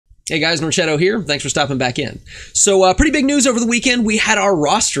Hey guys, Norchetto here. Thanks for stopping back in. So pretty big news over the weekend. We had our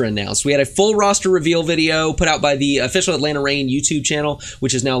roster announced. We had a full roster reveal video put out by the official Atlanta Reign YouTube channel,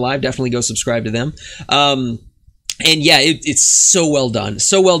 which is now live. Definitely go subscribe to them. And yeah, it's so well done.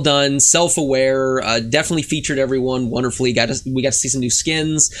 So well done, self-aware, definitely featured everyone wonderfully. We got to see some new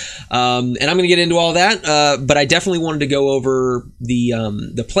skins. And I'm going to get into all that. But I definitely wanted to go over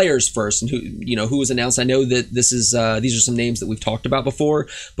the players first and who was announced. I know that these are some names that we've talked about before,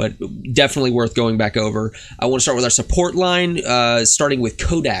 but definitely worth going back over. I want to start with our support line, starting with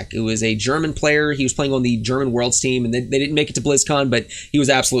Kodak. It was a German player. He was playing on the German Worlds team, and they didn't make it to BlizzCon, but he was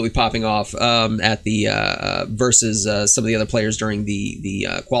absolutely popping off at the versus some of the other players during the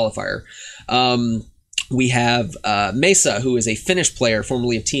qualifier. We have Mesa, who is a Finnish player,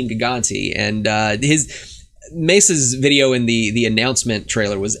 formerly of Team Giganti, and Mesa's video in the announcement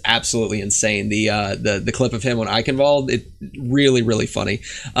trailer was absolutely insane. The clip of him on Eichenwald, it really funny.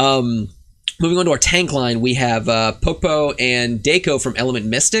 Moving on to our tank line, we have Pokpo and Daiko from Element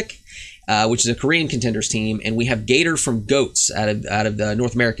Mystic, which is a Korean contenders team, and we have Gator from Goats out of the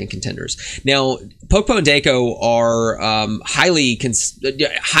North American contenders. Now, Pokpo and Daiko are highly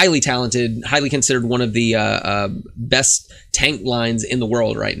talented, highly considered one of the best tank lines in the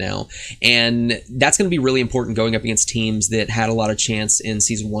world right now, and that's going to be really important going up against teams that had a lot of chance in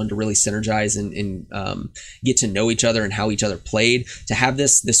Season 1 to really synergize and get to know each other and how each other played. To have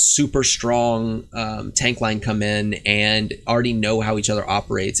this super strong tank line come in and already know how each other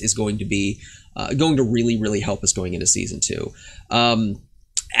operates is going to be really help us going into Season 2.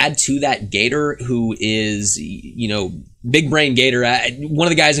 Add to that Gator, who is, big brain Gator, one of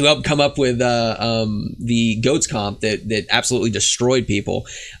the guys who helped come up with the Goats comp that absolutely destroyed people.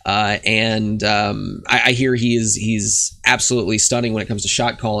 I hear he's absolutely stunning when it comes to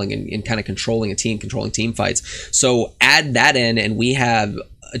shot calling and kind of controlling team fights. So add that in, and we have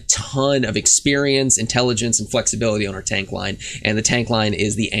a ton of experience, intelligence, and flexibility on our tank line, and the tank line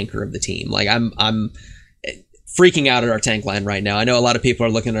is the anchor of the team. Like I'm freaking out at our tank line right now. I know a lot of people are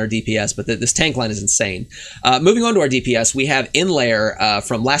looking at our DPS, but this tank line is insane. Moving on to our DPS, we have Inlayer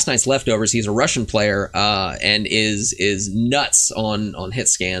from Last Night's Leftovers. He's a Russian player and is nuts on hit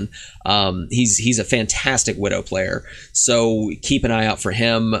scan. He's a fantastic Widow player, so keep an eye out for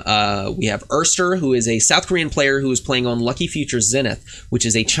him. We have Erster, who is a South Korean player who is playing on Lucky Futures Zenith, which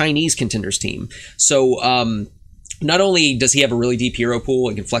is a Chinese contenders team. So not only does he have a really deep hero pool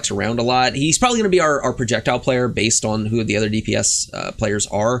and can flex around a lot, he's probably going to be our projectile player based on who the other DPS players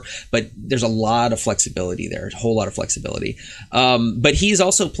are, but there's a lot of flexibility there, a whole lot of flexibility. But he's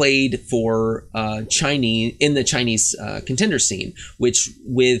also played for the Chinese contender scene, which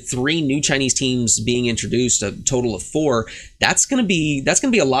with 3 new Chinese teams being introduced, a total of 4, that's going to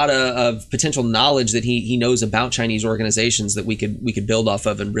be a lot of potential knowledge that he knows about Chinese organizations that we could build off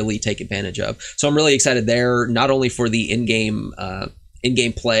of and really take advantage of. So I'm really excited there, not only for the in-game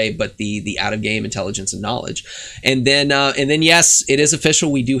play, but the out-of-game intelligence and knowledge. And then yes, it is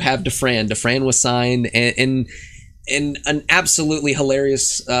official. We do have Dafan. Dafan was signed, and an absolutely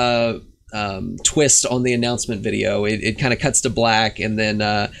hilarious twist on the announcement video. It kind of cuts to black, and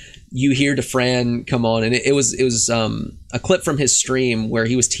then you hear Dafran come on, and it was a clip from his stream where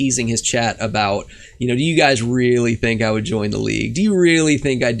he was teasing his chat about, do you guys really think I would join the league? Do you really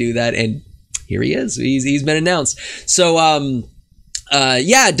think I'd do that? And here he is. He's been announced. So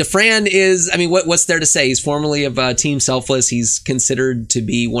yeah, Dafran is, what's there to say? He's formerly of Team Selfless. He's considered to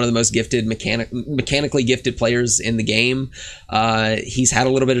be one of the most gifted, mechanically gifted players in the game. He's had a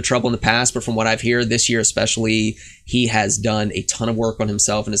little bit of trouble in the past, but from what I've heard this year especially, he has done a ton of work on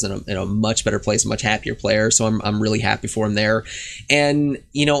himself and is in a much better place, a much happier player. So I'm really happy for him there. And,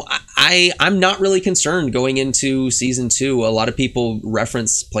 I'm not really concerned going into Season 2. A lot of people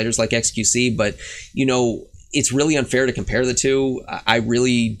reference players like XQC, but, it's really unfair to compare the two. I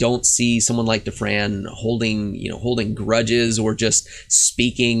really don't see someone like Dafran holding grudges or just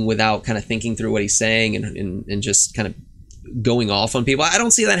speaking without kind of thinking through what he's saying and just kind of going off on people. I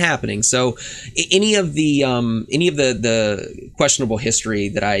don't see that happening. So any of the questionable history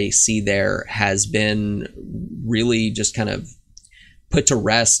that I see there has been really just kind of put to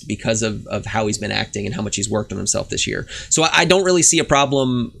rest because of how he's been acting and how much he's worked on himself this year. So I don't really see a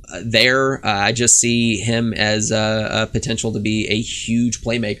problem there. I just see him as a potential to be a huge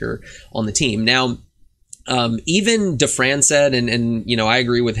playmaker on the team. Now, even Dafran said, and I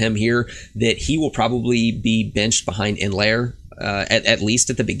agree with him here, that he will probably be benched behind Inlayer. At least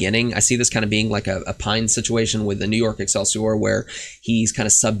at the beginning. I see this kind of being like a Pine situation with the New York Excelsior, where he's kind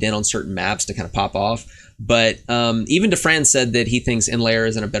of subbed in on certain maps to kind of pop off. But even Dafran said that he thinks Inlayer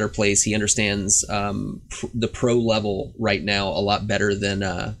is in a better place. He understands the pro level right now a lot better than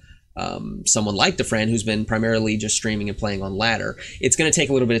someone like Dafan, who's been primarily just streaming and playing on ladder. It's going to take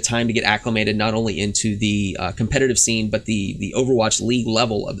a little bit of time to get acclimated not only into the competitive scene, but the Overwatch League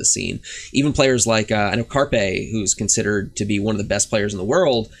level of the scene. Even players like, I know Carpe, who's considered to be one of the best players in the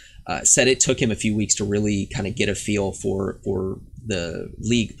world, said it took him a few weeks to really kind of get a feel for the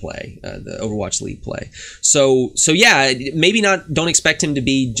league play, the Overwatch League play. So yeah, maybe not. Don't expect him to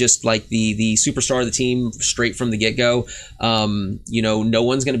be just like the superstar of the team straight from the get go. No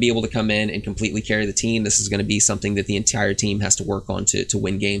one's going to be able to come in and completely carry the team. This is going to be something that the entire team has to work on to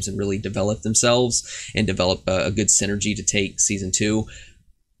win games and really develop themselves and develop a good synergy to take season 2.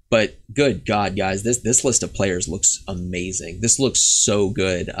 But good God, guys, this list of players looks amazing. This looks so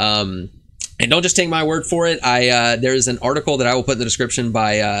good. And don't just take my word for it. There's an article that I will put in the description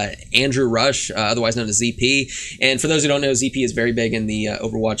by Andrew Rush, otherwise known as ZP. And for those who don't know, ZP is very big in the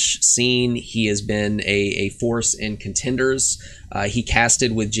Overwatch scene. He has been a force in contenders. He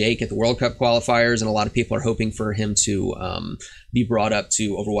casted with Jake at the World Cup qualifiers, and a lot of people are hoping for him to be brought up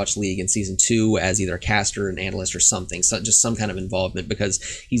to Overwatch League in Season 2 as either a caster, an analyst, or something. So just some kind of involvement, because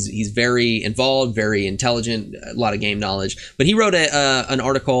he's very involved, very intelligent, a lot of game knowledge. But he wrote an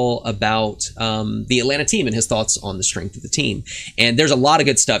article about the Atlanta team and his thoughts on the strength of the team. And there's a lot of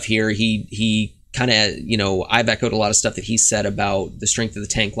good stuff here. He kind of, I've echoed a lot of stuff that he said about the strength of the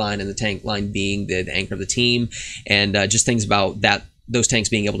tank line, and the tank line being the anchor of the team, and just things about that, those tanks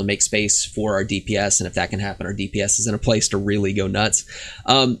being able to make space for our DPS. And if that can happen, our DPS is in a place to really go nuts.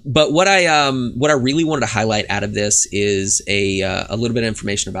 But what I really wanted to highlight out of this is a little bit of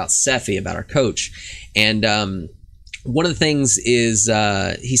information about Sephi, about our coach. And one of the things is,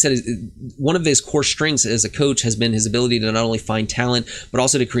 he said, one of his core strengths as a coach has been his ability to not only find talent, but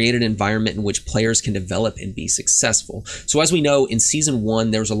also to create an environment in which players can develop and be successful. So as we know, in Season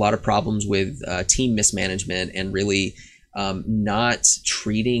 1, there was a lot of problems with team mismanagement and really not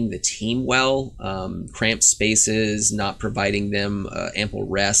treating the team well, cramped spaces, not providing them ample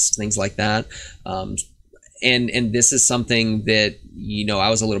rest, things like that. And this is something that, I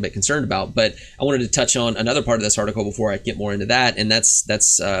was a little bit concerned about, but I wanted to touch on another part of this article before I get more into that. And that's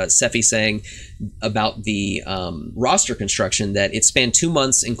Sephi saying about the roster construction, that it spanned 2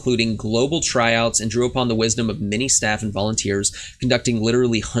 months, including global tryouts, and drew upon the wisdom of many staff and volunteers, conducting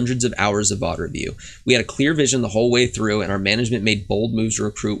literally hundreds of hours of VOD review. We had a clear vision the whole way through, and our management made bold moves to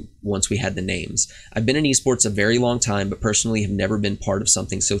recruit once we had the names. I've been in esports a very long time, but personally have never been part of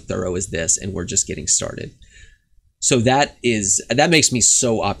something so thorough as this, and we're just getting started. So that makes me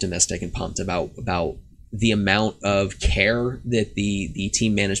so optimistic and pumped about the amount of care that the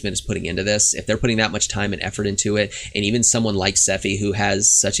team management is putting into this. If they're putting that much time and effort into it, and even someone like Sephi, who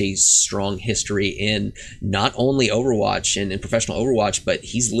has such a strong history in not only Overwatch and in professional Overwatch, but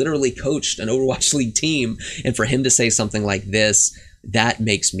he's literally coached an Overwatch League team, and for him to say something like this, that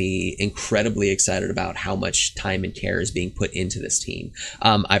makes me incredibly excited about how much time and care is being put into this team.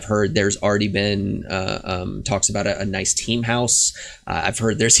 I've heard there's already been talks about a nice team house. I've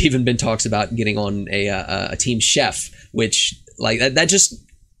heard there's even been talks about getting on a team chef, which like that just,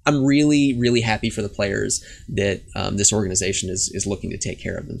 I'm really, really happy for the players that this organization is looking to take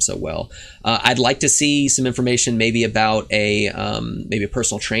care of them so well. I'd like to see some information maybe about maybe a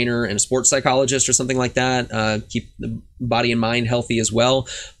personal trainer and a sports psychologist or something like that. Keep the body and mind healthy as well.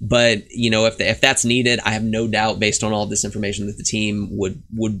 But if that's needed, I have no doubt, based on all of this information, that the team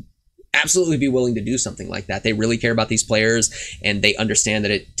would absolutely be willing to do something like that. They really care about these players, and they understand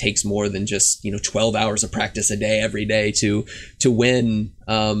that it takes more than just 12 hours of practice a day every day to win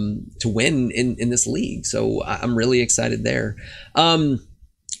in this league. So I'm really excited there.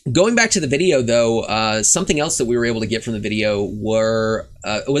 Going back to the video, though, something else that we were able to get from the video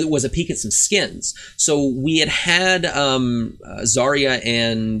was a peek at some skins. So we had Zarya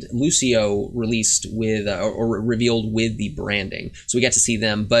and Lucio released with or revealed with the branding. So we got to see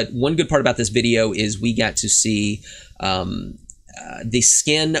them. But one good part about this video is we got to see the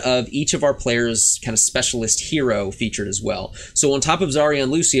skin of each of our players' kind of specialist hero featured as well. So on top of Zarya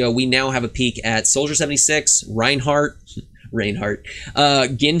and Lucio, we now have a peek at Soldier 76, Reinhardt,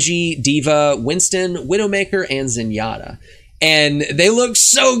 Genji, Diva, Winston, Widowmaker, and Zenyatta. And they look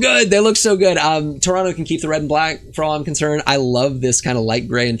so good. They look so good. Toronto can keep the red and black for all I'm concerned. I love this kind of light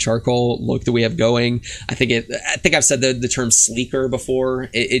gray and charcoal look that we have going. I think I've said the term sleeker before.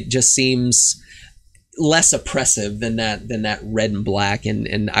 It just seems less oppressive than that red and black.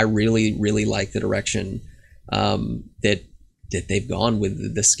 And I really, really like the direction that they've gone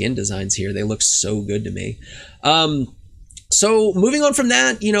with the skin designs here. They look so good to me. So moving on from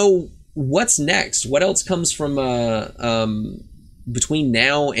that, what's next? What else comes from between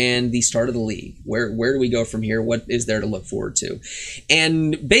now and the start of the league? Where do we go from here? What is there to look forward to?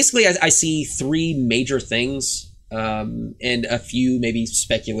 And basically, I see three major things. And a few maybe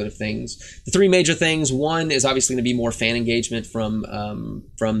speculative things. The three major things: one is obviously going to be more fan engagement from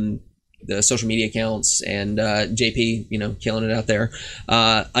the social media accounts and JP, killing it out there.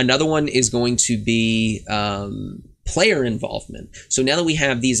 Another one is going to be player involvement. So now that we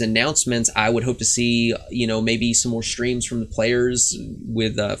have these announcements, I would hope to see, maybe some more streams from the players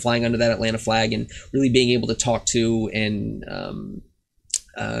with flying under that Atlanta flag and really being able to talk to and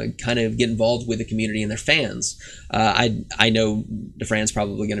kind of get involved with the community and their fans. I know Dafran's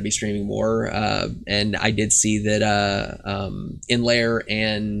probably going to be streaming more, and I did see that Inlayer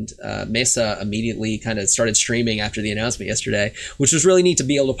and Mesa immediately kind of started streaming after the announcement yesterday, which was really neat to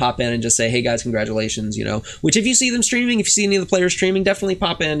be able to pop in and just say, hey guys, congratulations, which if you see them streaming, if you see any of the players streaming, definitely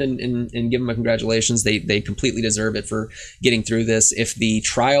pop in and give them a congratulations. They completely deserve it for getting through this. If the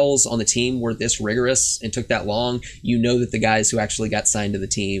trials on the team were this rigorous and took that long, that the guys who actually got signed to the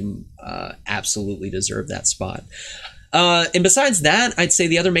team absolutely deserve that spot. And besides that, I'd say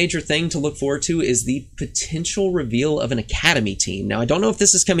the other major thing to look forward to is the potential reveal of an academy team. Now, I don't know if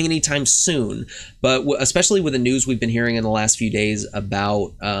this is coming anytime soon, but especially with the news we've been hearing in the last few days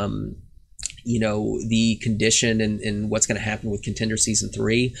about the condition and what's going to happen with Contender Season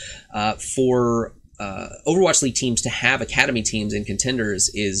 3 for Overwatch League teams to have academy teams in Contenders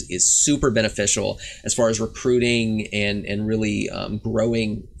is super beneficial as far as recruiting and really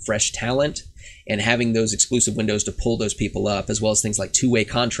growing fresh talent and having those exclusive windows to pull those people up, as well as things like two-way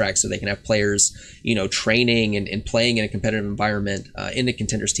contracts so they can have players, training and playing in a competitive environment in the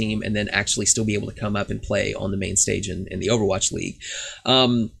Contenders team, and then actually still be able to come up and play on the main stage in the Overwatch League.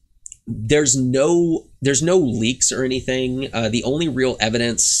 There's no leaks or anything. The only real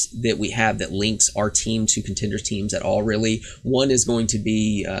evidence that we have that links our team to Contenders teams at all, really, one is going to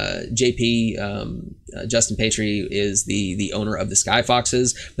be JP. Justin Patry is the owner of the Sky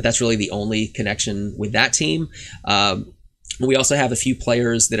Foxes, but that's really the only connection with that team. We also have a few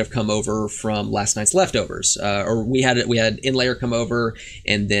players that have come over from last night's leftovers. Or we had Inlayer come over,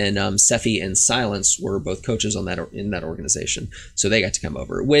 and then Sephi and Silence were both coaches on in that organization, so they got to come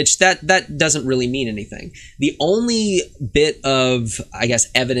over. Which that doesn't really mean anything. The only bit of, I guess,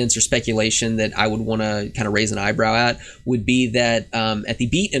 evidence or speculation that I would want to kind of raise an eyebrow at would be that at the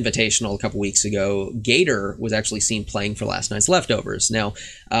Beat Invitational a couple weeks ago, Gator was actually seen playing for last night's leftovers. Now,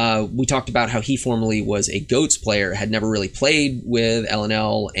 we talked about how he formerly was a GOATS player, had never really played with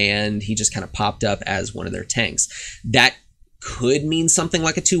LNL, and he just kind of popped up as one of their tanks. That could mean something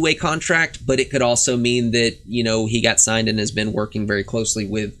like a two-way contract, but it could also mean that, he got signed and has been working very closely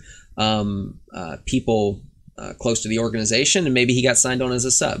with people close to the organization, and maybe he got signed on as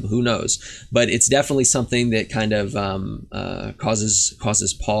a sub. Who knows? But it's definitely something that kind of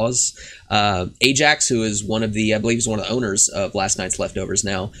causes pause. Ajax, who is one of the, I believe he's one of the owners of last night's leftovers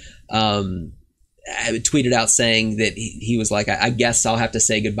now, tweeted out saying that he was like, I guess I'll have to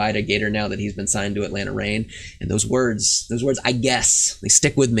say goodbye to Gator now that he's been signed to Atlanta Reign. And those words, I guess, they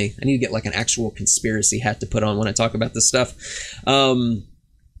stick with me. I need to get like an actual conspiracy hat to put on when I talk about this stuff.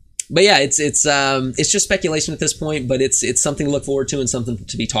 But yeah, it's just speculation at this point, but it's something to look forward to and something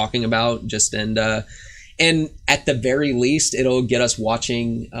to be talking about. And at the very least, it'll get us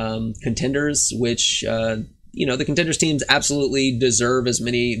watching Contenders, which the Contenders teams absolutely deserve as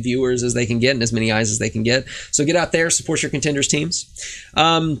many viewers as they can get and as many eyes as they can get. So get out there, support your Contenders teams.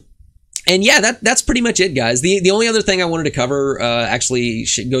 And yeah, that's pretty much it, guys. The only other thing I wanted to cover actually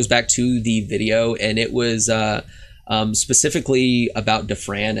goes back to the video, and it was specifically about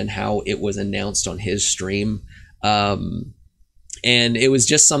Dafran and how it was announced on his stream. And it was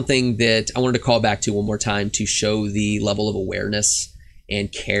just something that I wanted to call back to one more time to show the level of awareness and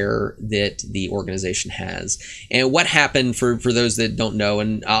care that the organization has. And what happened, for those that don't know,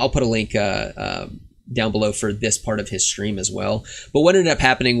 and I'll put a link down below for this part of his stream as well. But what ended up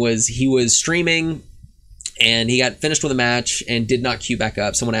happening was he was streaming and he got finished with a match and did not queue back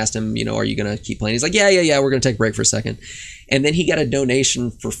up. Someone asked him, are you going to keep playing? He's like, yeah, we're going to take a break for a second. And then he got a donation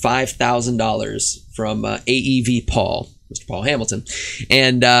for $5,000 from AEV Paul, Mr. Paul Hamilton.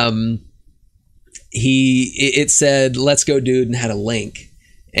 And it said, let's go, dude, and had a link.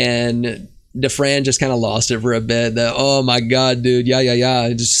 And Dafran just kind of lost it for a bit. Oh my God, dude. Yeah.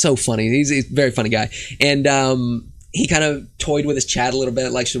 Just so funny. He's a very funny guy. And he kind of toyed with his chat a little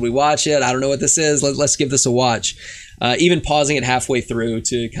bit. Like, should we watch it? I don't know what this is. Let's give this a watch. Even pausing it halfway through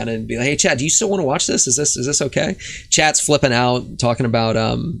to kind of be like, hey, Chad, do you still want to watch this? Is this okay? Chat's flipping out, talking about,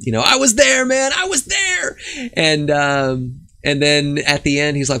 I was there, man. I was there. And And then at the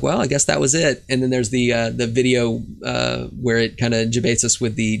end, he's like, "Well, I guess that was it." And then there's the video where it kind of debates us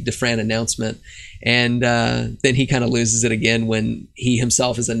with the Dafan announcement, and then he kind of loses it again when he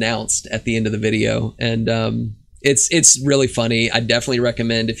himself is announced at the end of the video, and it's really funny. I definitely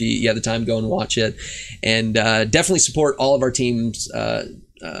recommend if you have the time, go and watch it, and definitely support all of our teams'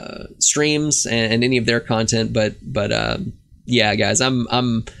 streams and any of their content. But yeah, guys,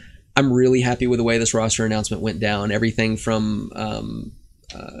 I'm really happy with the way this roster announcement went down. Everything from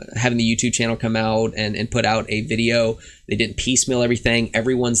having the YouTube channel come out and put out a video. They didn't piecemeal everything.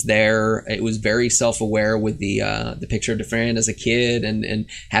 Everyone's there. It was very self-aware with the picture of Dafan as a kid, and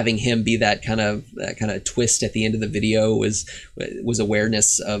having him be that kind of twist at the end of the video was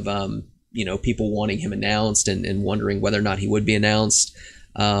awareness of people wanting him announced and wondering whether or not he would be announced.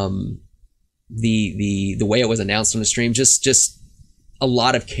 The way it was announced on the stream, just a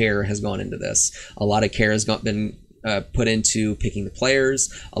lot of care has gone into this. A lot of care has been put into picking the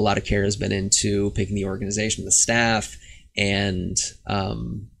players. A lot of care has been into picking the organization, the staff, and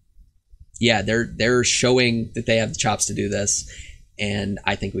yeah, they're showing that they have the chops to do this. And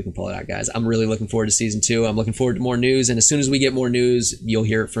I think we can pull it out, guys. I'm really looking forward to season 2. I'm looking forward to more news, and as soon as we get more news, you'll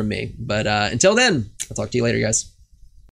hear it from me. But until then, I'll talk to you later, guys.